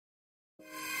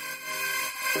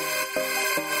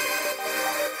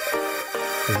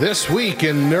This week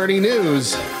in nerdy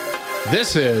news,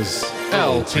 this is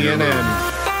LTNN.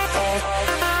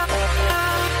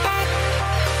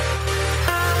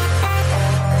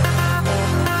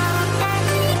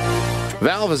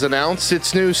 Valve has announced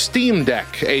its new Steam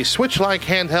Deck, a Switch-like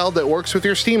handheld that works with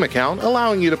your Steam account,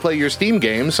 allowing you to play your Steam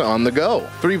games on the go.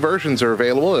 3 versions are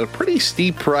available at a pretty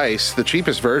steep price. The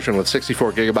cheapest version with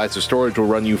 64 gigabytes of storage will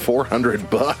run you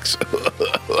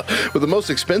 $400, with the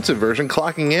most expensive version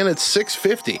clocking in at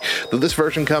 $650. Though this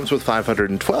version comes with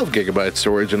 512 gigabyte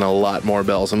storage and a lot more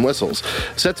bells and whistles.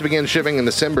 Set to begin shipping in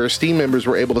December, Steam members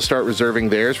were able to start reserving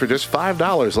theirs for just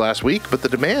 $5 last week, but the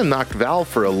demand knocked Valve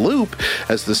for a loop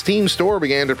as the Steam store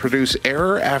began to produce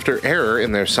error after error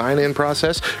in their sign-in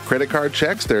process, credit card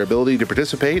checks, their ability to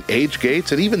participate, age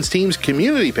gates, and even Steam's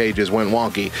community pages went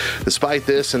wonky. Despite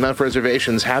this, enough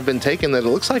reservations have been taken that it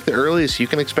looks like the earliest you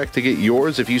can expect to get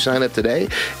yours if you sign up today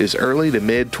is early to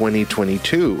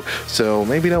mid-2022. So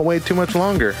maybe don't wait too much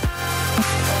longer.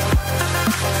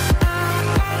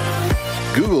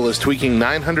 Google is tweaking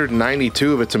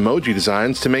 992 of its emoji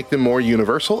designs to make them more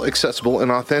universal, accessible, and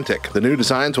authentic. The new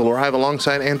designs will arrive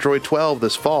alongside Android 12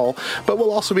 this fall, but will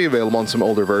also be available on some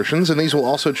older versions, and these will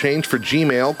also change for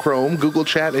Gmail, Chrome, Google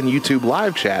Chat, and YouTube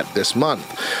Live Chat this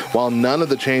month. While none of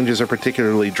the changes are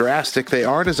particularly drastic, they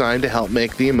are designed to help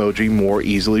make the emoji more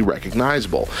easily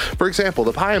recognizable. For example,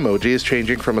 the pie emoji is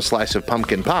changing from a slice of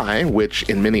pumpkin pie, which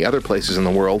in many other places in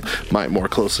the world might more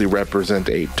closely represent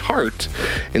a tart,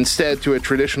 instead to a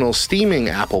traditional steaming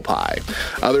apple pie.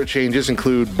 Other changes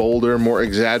include bolder, more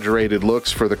exaggerated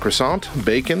looks for the croissant,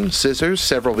 bacon, scissors,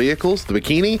 several vehicles, the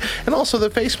bikini, and also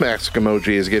the face mask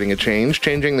emoji is getting a change,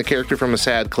 changing the character from a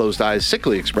sad, closed-eyes,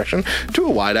 sickly expression to a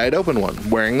wide-eyed open one,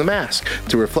 wearing the mask,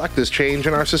 to reflect this change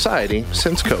in our society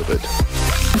since COVID.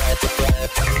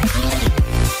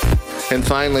 And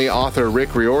finally, author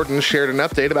Rick Riordan shared an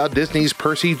update about Disney's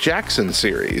Percy Jackson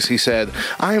series. He said,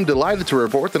 "I am delighted to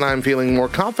report that I am feeling more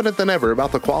confident than ever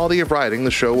about the quality of writing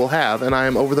the show will have, and I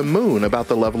am over the moon about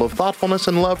the level of thoughtfulness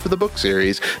and love for the book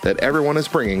series that everyone is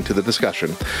bringing to the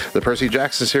discussion." The Percy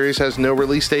Jackson series has no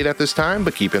release date at this time,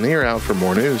 but keep an ear out for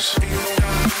more news.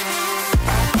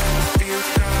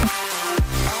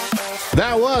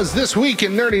 That was This Week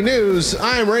in Nerdy News.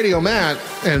 I'm Radio Matt,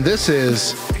 and this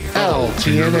is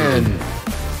LTNN.